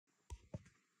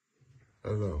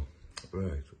Hello,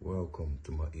 right, welcome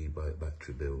to my e-bike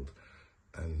battery build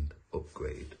and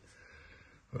upgrade.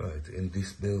 Right, in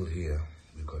this build here,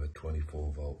 we've got a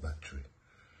 24 volt battery.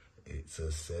 It's a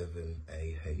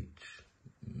 7AH,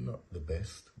 not the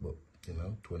best, but you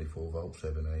know, 24 volt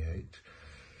 7AH.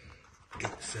 It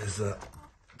says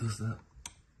does that,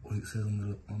 what it says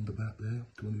on the back there,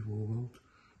 24 volt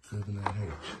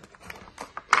 7AH.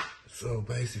 So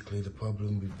basically the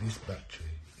problem with this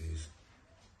battery is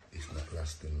it's not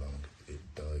lasting long, it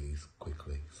dies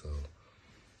quickly. So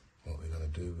what we're going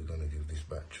to do, we're going to give this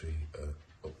battery an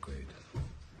upgrade.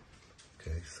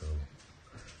 Okay, so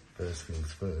first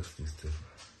things first is to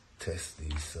test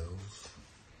these cells,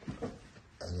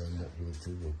 and then what we'll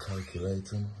do, we'll calculate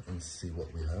them and see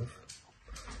what we have,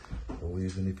 or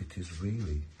even if it is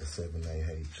really a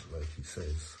 7AH like it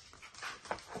says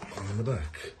on the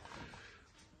back,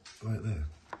 right there.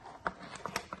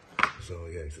 So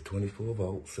yeah, it's a 24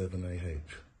 volt 7AH.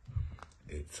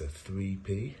 It's a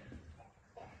 3P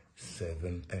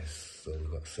 7S. So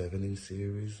we've got 7 in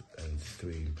series and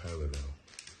 3 in parallel.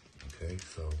 Okay,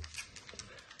 so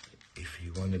if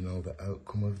you want to know the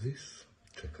outcome of this,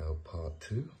 check out part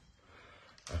 2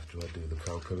 after I do the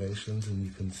calculations, and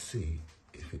you can see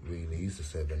if it really is a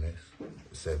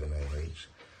 7AH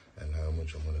and how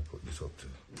much I'm going to put this up to.